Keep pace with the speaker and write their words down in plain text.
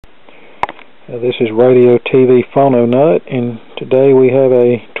This is Radio TV Phono Nut, and today we have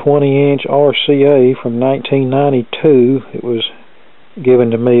a 20-inch RCA from 1992. It was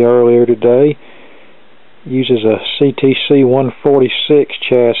given to me earlier today. Uses a CTC146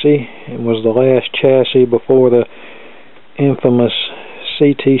 chassis and was the last chassis before the infamous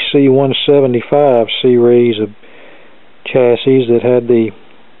CTC175 series of chassis that had the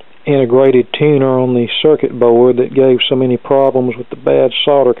integrated tuner on the circuit board that gave so many problems with the bad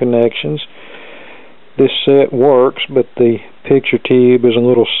solder connections. This set works, but the picture tube is a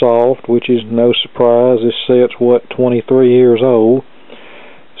little soft, which is no surprise. This set's, 23 years old.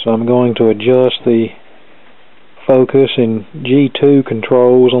 So I'm going to adjust the focus and G2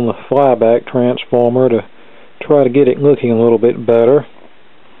 controls on the flyback transformer to try to get it looking a little bit better.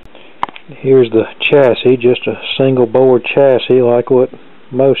 Here's the chassis, just a single board chassis like what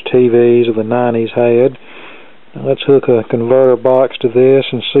most TVs of the 90s had. Now let's hook a converter box to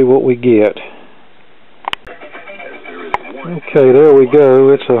this and see what we get. Okay, there we go.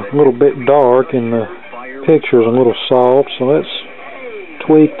 It's a little bit dark and the picture's a little soft, so let's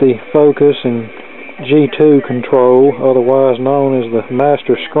tweak the focus and G2 control, otherwise known as the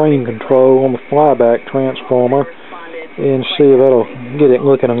master screen control, on the flyback transformer, and see if that'll get it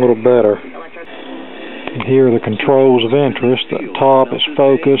looking a little better. And here are the controls of interest. The top is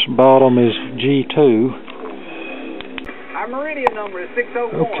focus, bottom is G2. Our meridian number is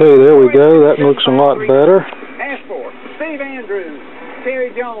 604. Okay, there we go. That looks a lot better. Passport, Steve Andrews,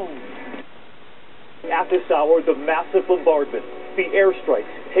 Terry Jones. At this hour, the massive bombardment, the airstrikes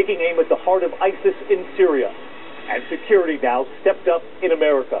taking aim at the heart of ISIS in Syria. And security now stepped up in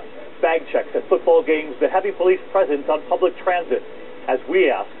America. Bag checks at football games, the heavy police presence on public transit. As we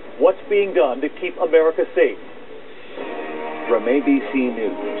ask, what's being done to keep America safe? From ABC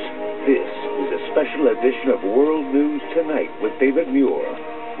News, this is a special edition of World News Tonight with David Muir,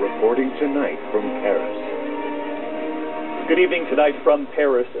 reporting tonight from Paris. Good evening tonight from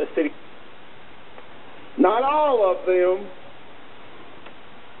Paris, a city... Not all of them.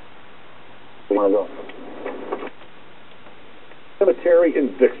 Cemetery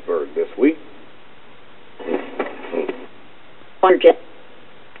in Vicksburg this week.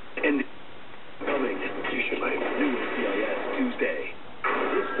 And coming News CIS Tuesday.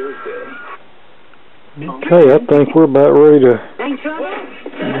 This Thursday. Okay, I think we're about ready to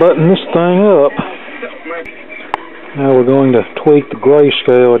button this thing up. Now we're going to tweak the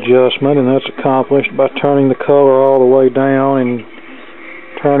grayscale adjustment, and that's accomplished by turning the color all the way down and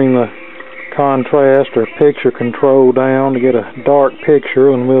turning the contrast or picture control down to get a dark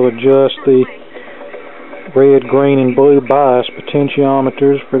picture, and we'll adjust the red, green, and blue bias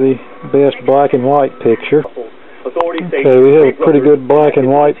potentiometers for the best black and white picture. Okay, we have a pretty good black and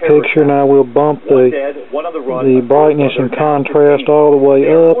white picture. Now we'll bump the brightness and contrast all the way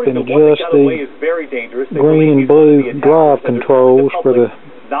up and adjust the green and blue drive controls for the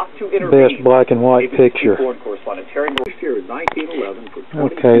best black and white picture.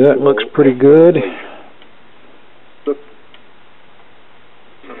 Okay, that looks pretty good.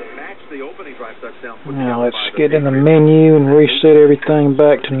 Now let's get in the menu and reset everything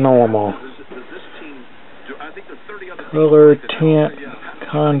back to normal. Color, tint,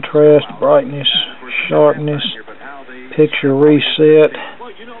 contrast, brightness, sharpness, picture reset.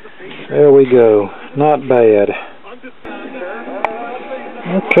 There we go. Not bad.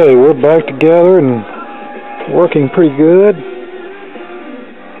 Okay, we're back together and working pretty good.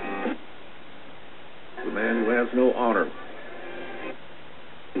 The man who has no honor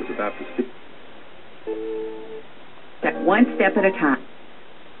is about to speak. One step at a time.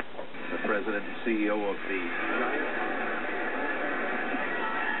 The president and CEO of the...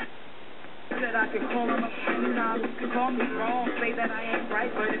 That I can call him up, call me wrong, say that I ain't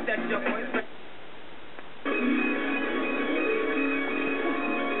right, but if that's your boyfriend.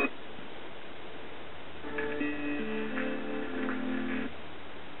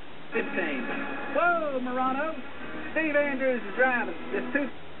 15. Whoa, Morano. Steve Andrews is driving. There's two...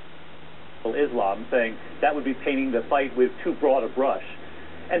 Islam, saying that would be painting the fight with too broad a brush.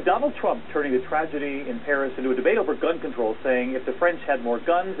 And Donald Trump turning the tragedy in Paris into a debate over gun control, saying if the French had more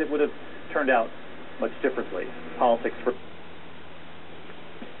guns, it would have turned out much differently. Politics for...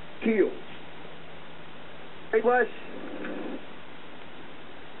 Kills. Flush.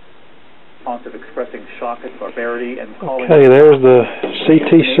 Of expressing shock at barbarity and calling... Okay, there's the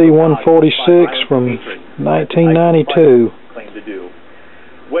CTC146 from 1992.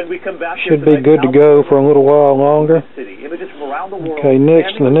 When we come back, should be good to go for a little while longer. Okay,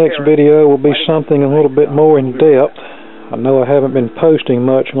 the next video will be something a little bit more in depth. I know I haven't been posting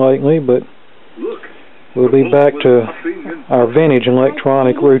much lately, but we'll be back to our vintage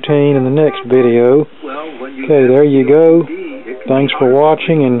electronic routine in the next video. Well, when you Okay, there you go. it can Thanks be for hard.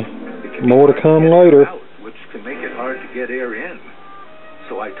 watching, It and can be more to hard come get air later. out, which can make it hard to get air in.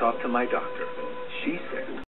 So I talked to my doctor. She said